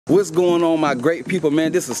What's going on, my great people,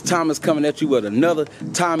 man? This is Thomas coming at you with another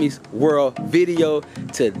Tommy's World video.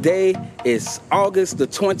 Today is August the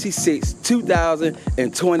 26th,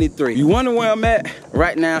 2023. You wonder where I'm at?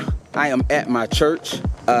 Right now, I am at my church.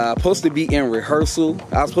 Supposed to be in rehearsal.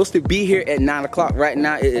 I was supposed to be here at 9 o'clock. Right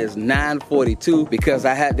now it is 9:42 because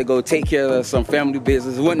I had to go take care of some family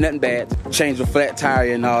business. It wasn't nothing bad. Change the flat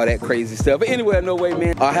tire and all that crazy stuff. But anyway, no way,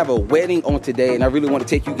 man. I have a wedding on today and I really want to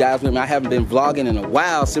take you guys with me. I haven't been vlogging in a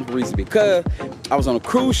while, simple reason because I was on a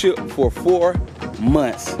cruise ship for 4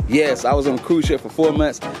 months. Yes, I was on a cruise ship for 4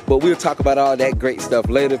 months, but we'll talk about all that great stuff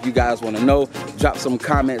later. If you guys want to know, drop some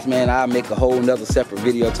comments, man. I'll make a whole nother separate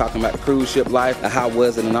video talking about the cruise ship life and how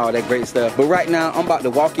was it and all that great stuff. But right now, I'm about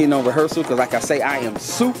to walk in on rehearsal because like I say, I am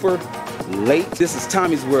super late. This is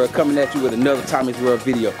Tommy's World coming at you with another Tommy's World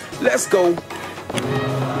video. Let's go.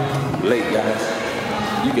 Late, guys.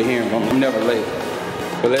 You can hear him. I'm never late.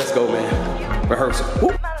 But let's go, man. Rehearsal.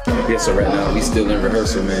 Woo. Yeah, so right now we still in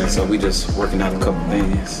rehearsal, man, so we just working out a couple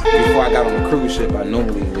things. Before I got on the cruise ship, I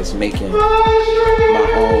normally was making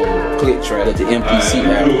my own click track with the MPC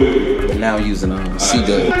app, but now I'm using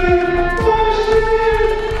C-Dub.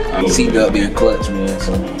 C-Dub being clutch, man,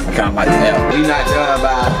 so I kind of like that. We're not done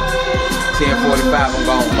by 10:45. I'm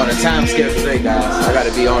going on a time schedule today, guys. I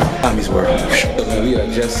gotta be on Tommy's World. We are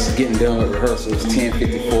just getting done with rehearsals.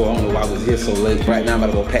 10:54. I don't know why I was here so late. Right now I'm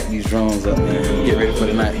about to go pack these drums up, man. Get ready for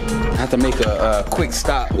the night. I have to make a quick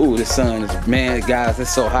stop. Ooh, the sun is, man, guys,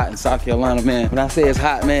 it's so hot in South Carolina, man. When I say it's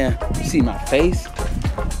hot, man, you see my face?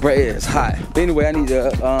 Bruh, it's hot. But anyway, I need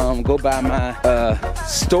to go by my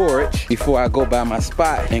storage before I go by my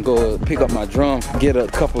spot and go pick up my drum, get a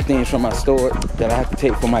couple things from my storage that I have to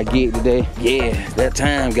take for my gig today. Yeah, that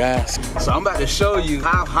time, guys. So I'm about to show you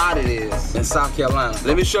how hot it is in South Carolina.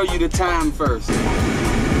 Let me show you the time first.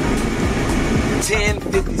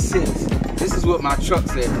 10:56. This is what my truck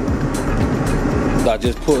said. So I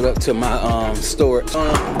just pulled up to my storage.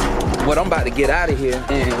 What I'm about to get out of here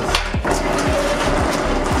is,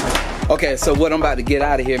 okay, so what I'm about to get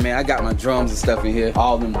out of here, man, I got my drums and stuff in here.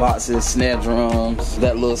 All them boxes, snare drums,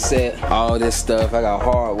 that little set, all this stuff. I got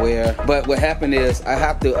hardware. But what happened is I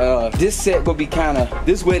have to, this set will be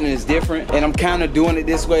this wedding is different and I'm kind of doing it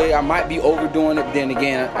this way. I might be overdoing it, but then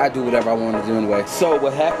again, I do whatever I want to do anyway. So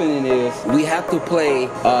what happening is we have to play,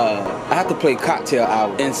 I have to play cocktail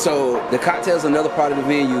hour. And so the cocktail's another part of the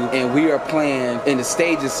venue and we are playing in the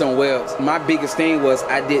stages somewhere else. My biggest thing was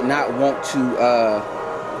I did not want to,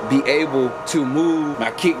 be able to move my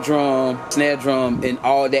kick drum, snare drum, and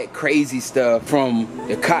all that crazy stuff from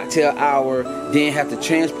the cocktail hour, then have to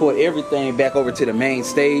transport everything back over to the main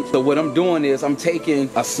stage. So what I'm doing is I'm taking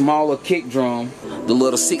a smaller kick drum, the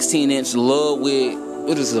little 16-inch Love with,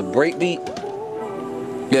 what is it, a breakbeat?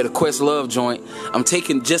 Yeah, the Quest Love joint. I'm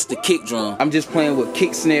taking just the kick drum. I'm just playing with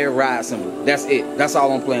kick, snare, ride cymbal. That's it. That's all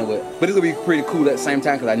I'm playing with. But it's gonna be pretty cool at the same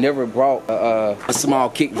time because I never brought a small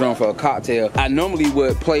kick drum for a cocktail. I normally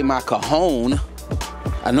would play my cajon.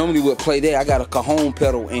 I normally would play that. I got a cajon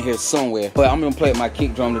pedal in here somewhere. But I'm gonna play with my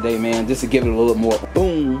kick drum today, man, just to give it a little more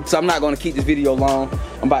boom. So I'm not gonna keep this video long.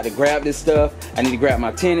 I'm about to grab this stuff. I need to grab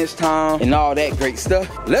my 10-inch tom and all that great stuff.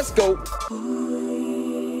 Let's go.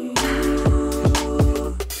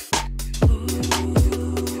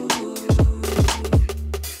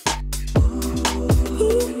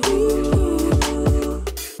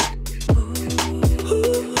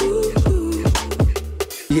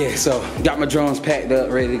 Yeah, so got my drums packed up,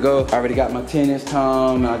 ready to go. I already got my 10-inch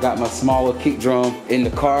tom, and I got my smaller kick drum in the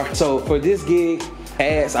car. So for this gig,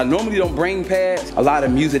 pads, I normally don't bring pads. A lot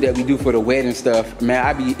of music that we do for the wedding stuff, man,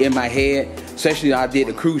 I be in my head, especially I did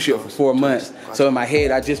the cruise ship for 4 months. So in my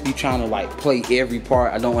head, I just be trying to like play every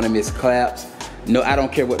part. I don't want to miss claps. No, I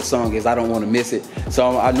don't care what the song is, I don't want to miss it.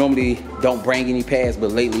 So I normally don't bring any pads,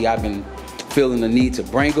 but lately I've been feeling the need to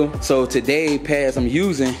bring them. So today, pads I'm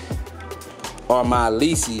using are my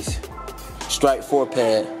Alesis Strike 4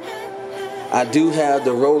 pad. I do have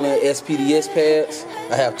the Roland SPDS pads.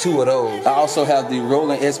 I have 2 of those. I also have the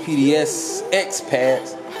Roland SPDS X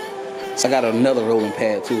pads. I got another rolling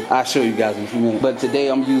pad too. I'll show you guys in a few minutes. But today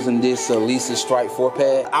I'm using this Alesis Strike 4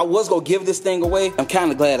 pad. I was gonna give this thing away. I'm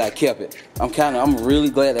kind of glad I kept it. I'm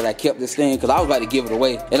really glad that I kept this thing because I was about to give it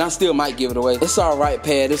away, and I still might give it away. It's all right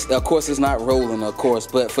pad. Of course, it's not rolling, of course,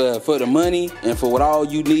 but for the money and for what all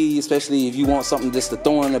you need, especially if you want something just to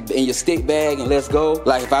throw in your stick bag and let's go.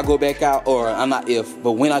 Like if I go back out, or I'm not if,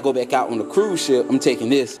 but when I go back out on the cruise ship, I'm taking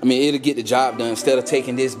this. I mean, it'll get the job done. Instead of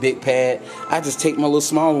taking this big pad, I just take my little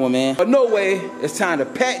small one, man. But no way, it's time to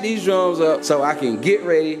pack these drums up so I can get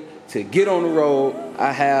ready to get on the road.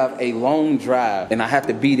 I have a long drive and I have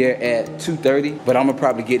to be there at 2:30, but I'm gonna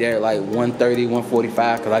probably get there at like 1:30,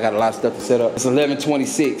 1:45 because I got a lot of stuff to set up. It's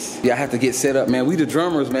 11:26. Yeah, I have to get set up, man. We the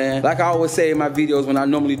drummers, man. Like I always say in my videos when I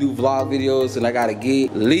normally do vlog videos and I gotta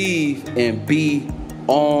get, leave and be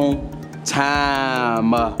on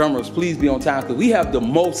time. Drummers, please be on time because we have the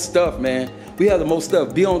most stuff, man. We have the most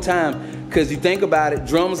stuff. Be on time. Because you think about it,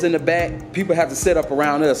 drums in the back, people have to set up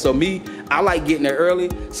around us. So me, I like getting there early.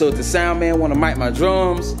 So if the sound man want to mic my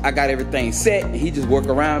drums, I got everything set. And he just work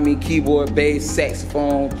around me, keyboard, bass,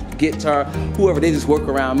 saxophone, guitar, whoever, they just work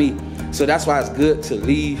around me. So that's why it's good to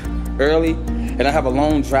leave early. And I have a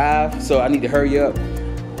long drive, so I need to hurry up.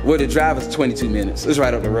 Well, the drive is 22 minutes. It's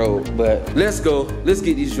right up the road. But let's go. Let's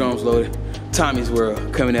get these drums loaded. Tommy's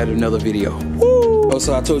World coming out of another video. Woo! Oh,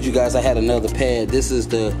 so I told you guys I had another pad. This is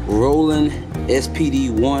the Roland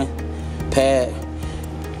SPD1 pad.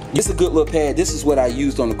 This is a good little pad. This is what I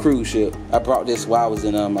used on the cruise ship. I brought this while I was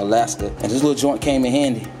in Alaska, and this little joint came in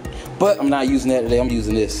handy. But I'm not using that today. I'm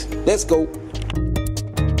using this. Let's go.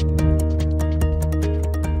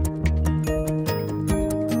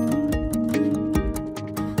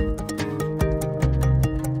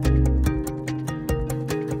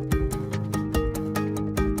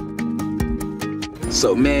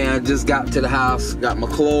 So man, I just got to the house, got my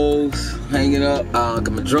clothes hanging up, got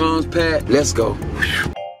my drums packed. Let's go.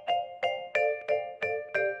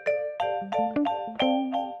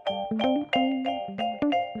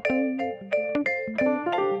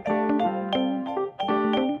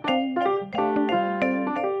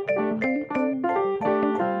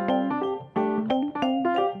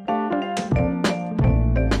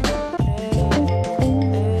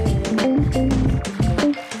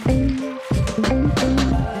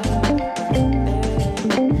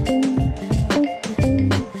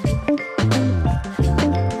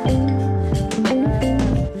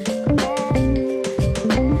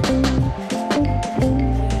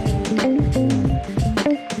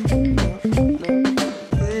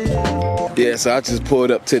 Yeah, so I just pulled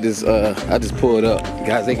up to this,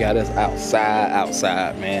 Guys, they got us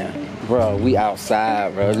outside, man. Bro, we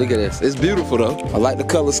outside, bro. Look at this. It's beautiful, though. I like the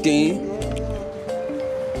color scheme.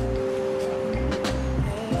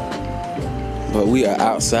 But we are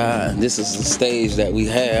outside, and this is the stage that we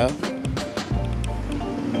have.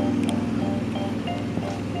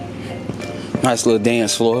 Nice little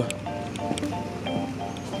dance floor.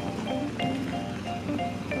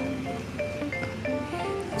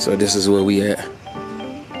 So this is where we at.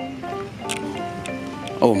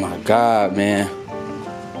 Oh my God, man.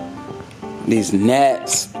 These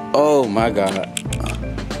gnats, oh my God.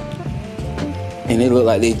 And they look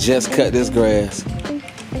like they just cut this grass.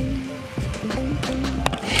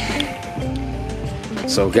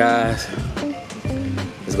 So guys,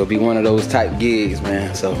 it's gonna be one of those type gigs,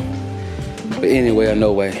 man. So, but anyway or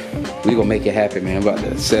no way, we gonna make it happen, man. I'm about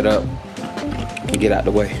to set up and get out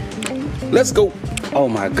the way. Let's go. Oh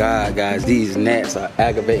my God, guys, these gnats are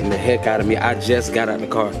aggravating the heck out of me. I just got out the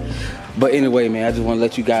car. But anyway, man, I just want to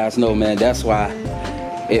let you guys know, man, that's why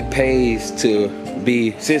it pays to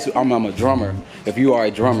be, since I'm a drummer, if you are a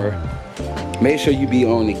drummer, make sure you be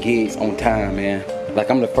on the gigs on time, man. Like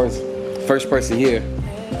I'm the first person here,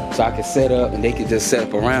 so I can set up and they can just set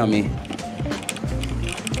up around me.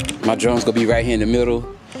 My drum's gonna be right here in the middle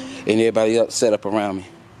and everybody else set up around me.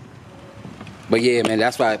 But yeah, man,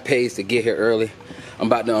 that's why it pays to get here early. I'm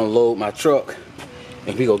about to unload my truck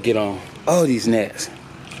and we gonna get on all these gnats.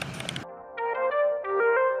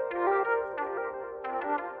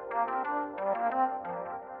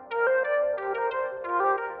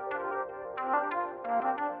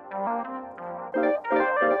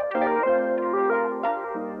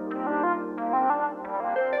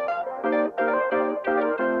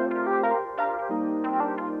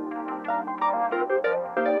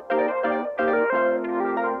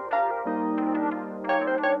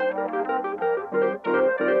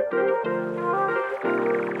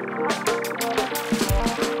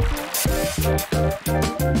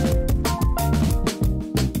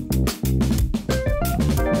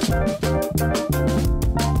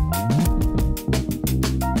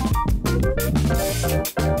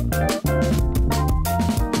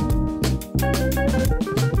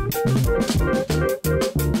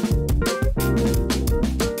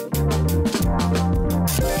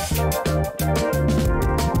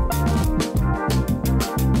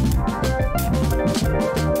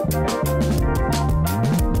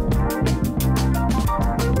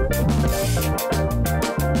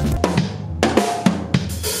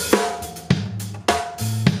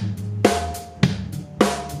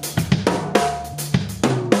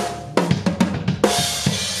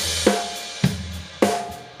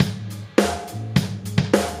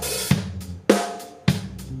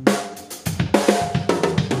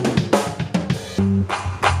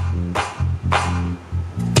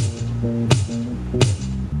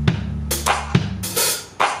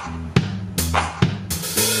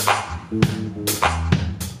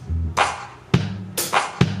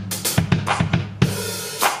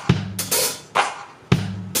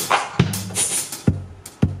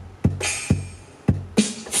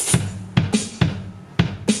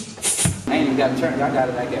 somebody turned it. I got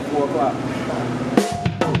it like at 4 o'clock.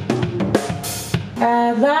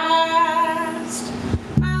 At last,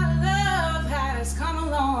 my love has come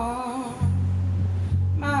along.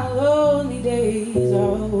 My lonely days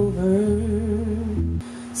are over.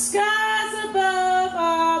 Skies above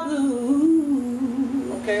are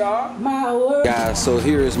blue. Okay, all. My world. Guys, so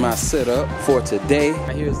here is my setup for today.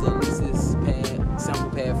 Here's the Alesis pad,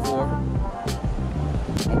 sample pad 4.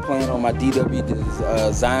 I'm playing on my DW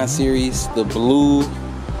Design Series, the blue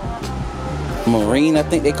marine, I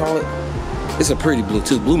think they call it. It's a pretty blue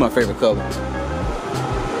too. Blue, my favorite color.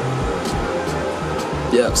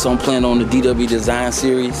 Yeah, so I'm playing on the DW Design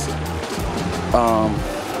Series.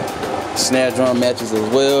 Snare drum matches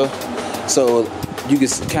as well. So you can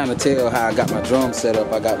kind of tell how I got my drum set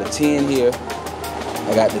up. I got the 10 here,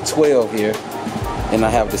 I got the 12 here, and I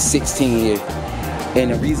have the 16 here.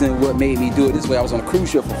 And the reason what made me do it this way, I was on a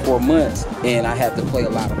cruise ship for 4 months, and I had to play a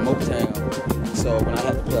lot of Motown. So when I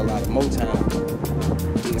had to play a lot of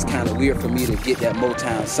Motown, it was kind of weird for me to get that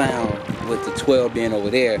Motown sound with the 12 being over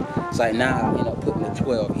there. So like now I end up putting the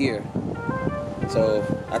 12 here. So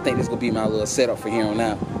I think this is gonna be my little setup for here on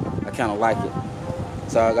out. I kind of like it.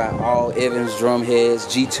 So I got all Evans drum heads,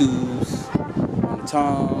 G2s on the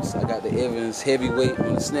toms. I got the Evans heavyweight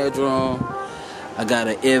on the snare drum. I got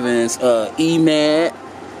an Evans E-Mat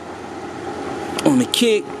on the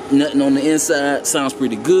kick. Nothing on the inside. Sounds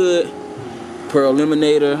pretty good. Pearl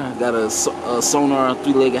Eliminator. I got a Sonar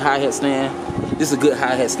 3-legged hi-hat stand. This is a good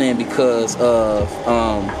hi-hat stand because of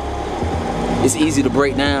it's easy to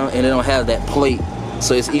break down and it don't have that plate.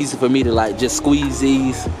 So it's easy for me to like just squeeze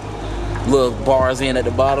these little bars in at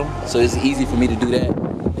the bottom. So it's easy for me to do that.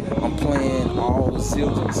 I'm playing all the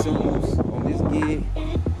seals and cymbals on this gig.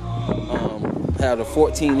 I have the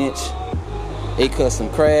 14-inch A Custom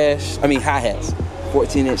Crash. I mean hi-hats.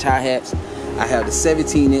 14-inch hi-hats. I have the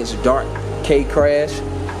 17-inch Dark K Crash.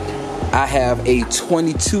 I have a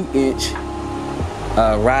 22-inch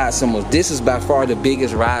ride cymbal. This is by far the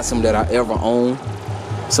biggest ride cymbal that I ever owned.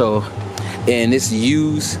 So, and it's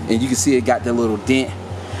used, and you can see it got that little dent.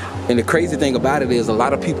 And the crazy thing about it is a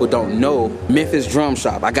lot of people don't know Memphis Drum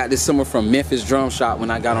Shop. I got this cymbal from Memphis Drum Shop when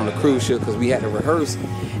I got on the cruise ship because we had to rehearse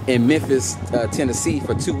in Memphis, Tennessee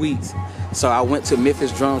for 2 weeks. So I went to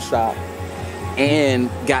Memphis Drum Shop and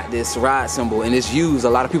got this ride cymbal, and it's used. A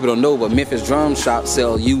lot of people don't know, but Memphis Drum Shop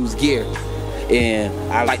sell used gear, and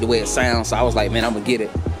I like the way it sounds, so I was like, man, I'm gonna get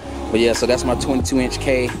it. But yeah, so that's my 22-inch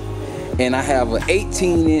K, and I have an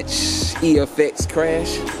 18-inch EFX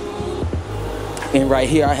Crash, and right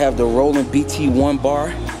here I have the Roland BT1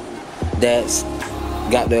 bar that's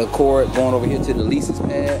got the cord going over here to the Alesis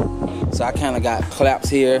pad. So I kind of got claps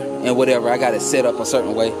here and whatever. I got it set up a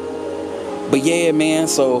certain way. But yeah, man,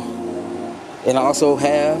 so, and I also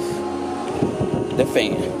have the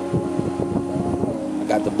fan. I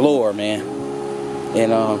got the blower, man.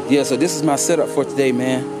 And yeah, so this is my setup for today,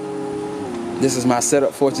 man. This is my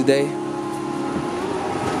setup for today.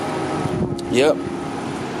 Yep.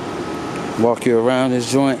 Walk you around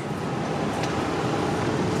this joint.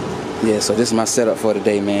 Yeah, so this is my setup for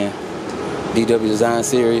today, man. DW Design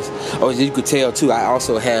Series. Oh, as you could tell too, I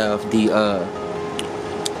also have the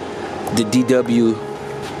DW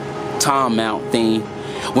tom mount thing.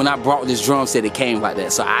 When I brought this drum set, it came like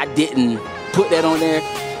that. So I didn't put that on there.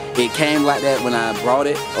 It came like that when I brought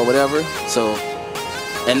it or whatever. So,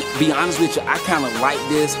 and be honest with you, I kind of like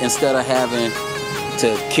this instead of having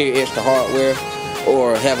to carry extra hardware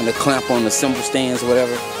or having to clamp on the cymbal stands or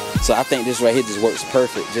whatever. So I think this right here just works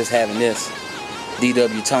perfect, just having this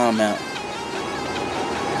DW tom mount.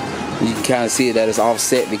 You can kind of see that it's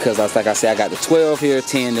offset because, like I said, I got the 12 here,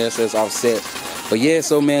 10 there, so it's offset. But yeah,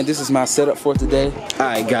 so man, this is my setup for today. All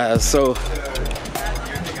right, guys, so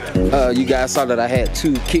you guys saw that I had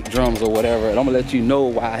 2 kick drums or whatever, and I'm gonna let you know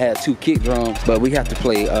why I had 2 kick drums, but we have to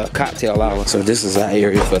play cocktail hour. So this is our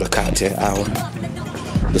area for the cocktail hour.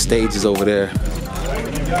 The stage is over there.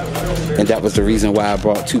 And that was the reason why I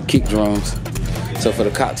brought 2 kick drums. So for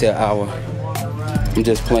the cocktail hour, I'm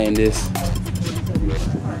just playing this.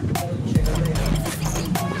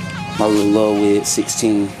 My little Low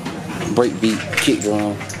 16 breakbeat kick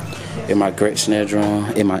drum, and my Gretsch snare drum,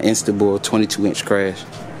 and my Instabull 22-inch Crash.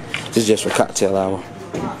 This is just for cocktail hour.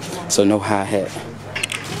 So no hi-hat.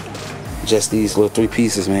 Just these little 3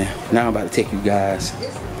 pieces, man. Now I'm about to take you guys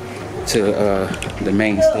to the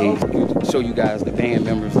main stage, show you guys the band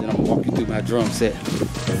members, and I'm gonna walk you through my drum set.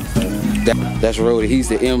 That's Rody. He's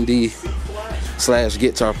the MD /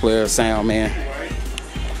 guitar player, sound man.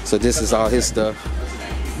 So this is all his stuff.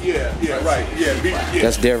 Yeah, right. Yeah.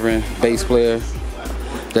 That's Devin, bass player.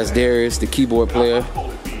 That's Darius, the keyboard player.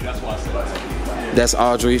 That's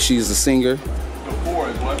Audrey, she's the singer.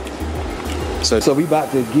 So we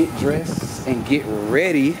about to get dressed and get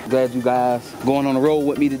ready. Glad you guys going on the road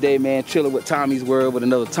with me today, man. Chilling with Tommy's World with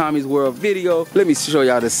another Tommy's World video. Let me show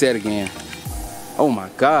y'all the set again. Oh my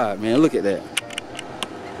God, man, look at that.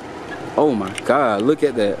 Oh my God, look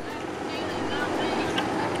at that.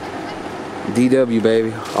 DW,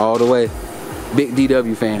 baby, all the way. Big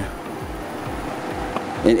DW fan.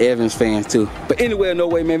 And Evans fans too. But anyway, no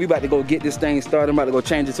way, man, we about to go get this thing started. I'm about to go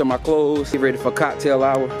change into my clothes, get ready for cocktail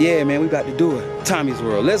hour. Yeah, man, we about to do it. Tommy's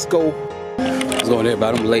World, let's go. Let's go there,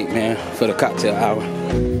 but I'm late, man, for the cocktail hour.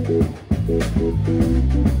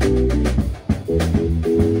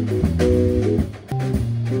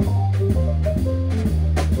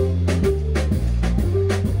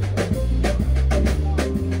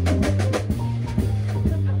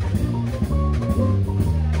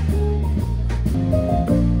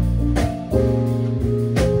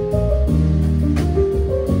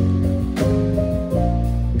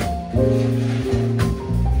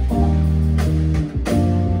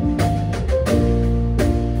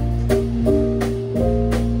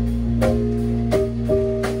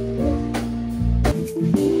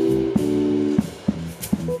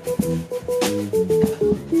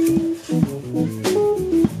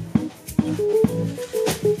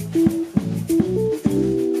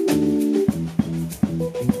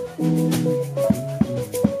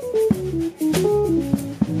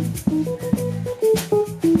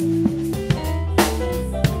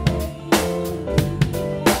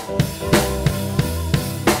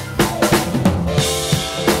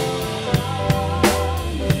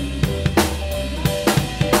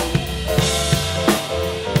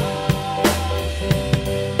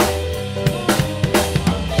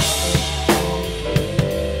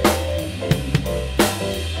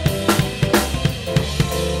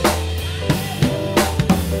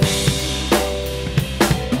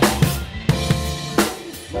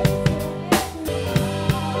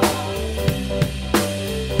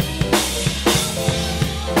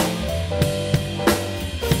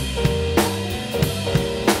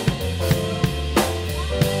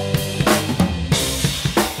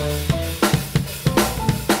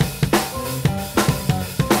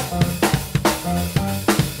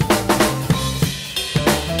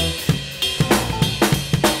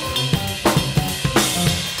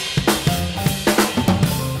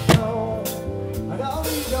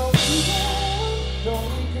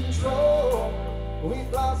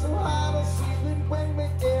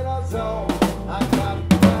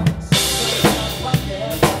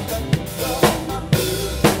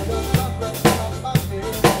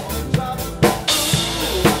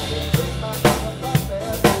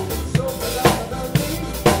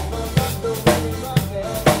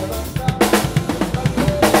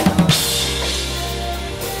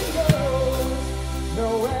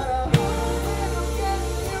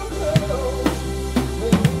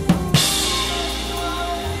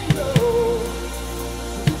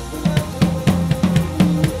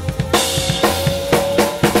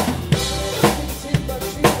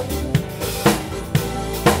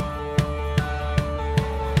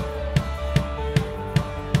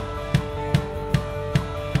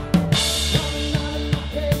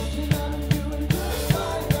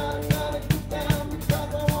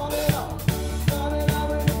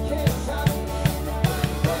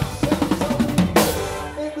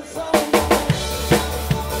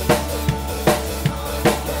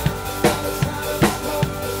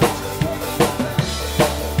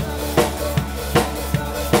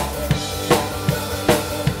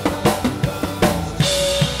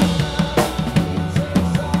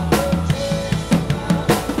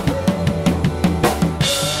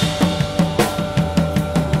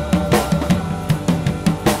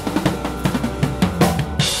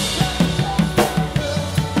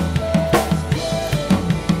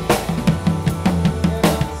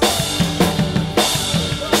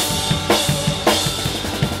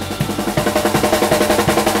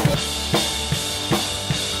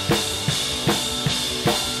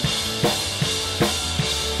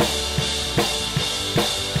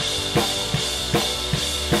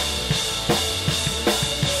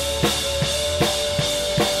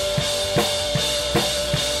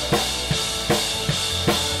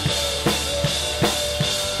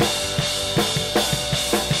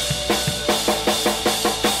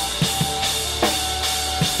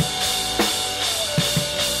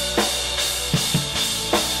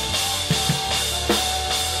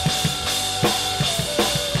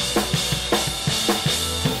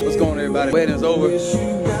 Everybody, wedding's over. We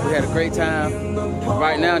had a great time.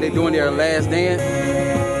 Right now they're doing their last dance.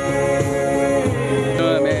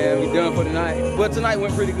 Done, man. We done for the night. But tonight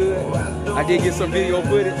went pretty good. I did get some video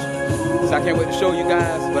footage, so I can't wait to show you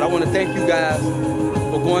guys. But I want to thank you guys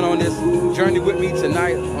for going on this journey with me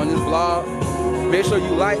tonight on this vlog. Make sure you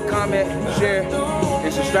like, comment, share,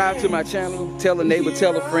 and subscribe to my channel. Tell a neighbor,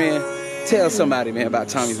 tell a friend, tell somebody, man, about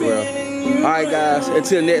Tommy's World. All right, guys,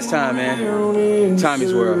 until next time, man.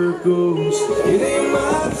 Tommy's World.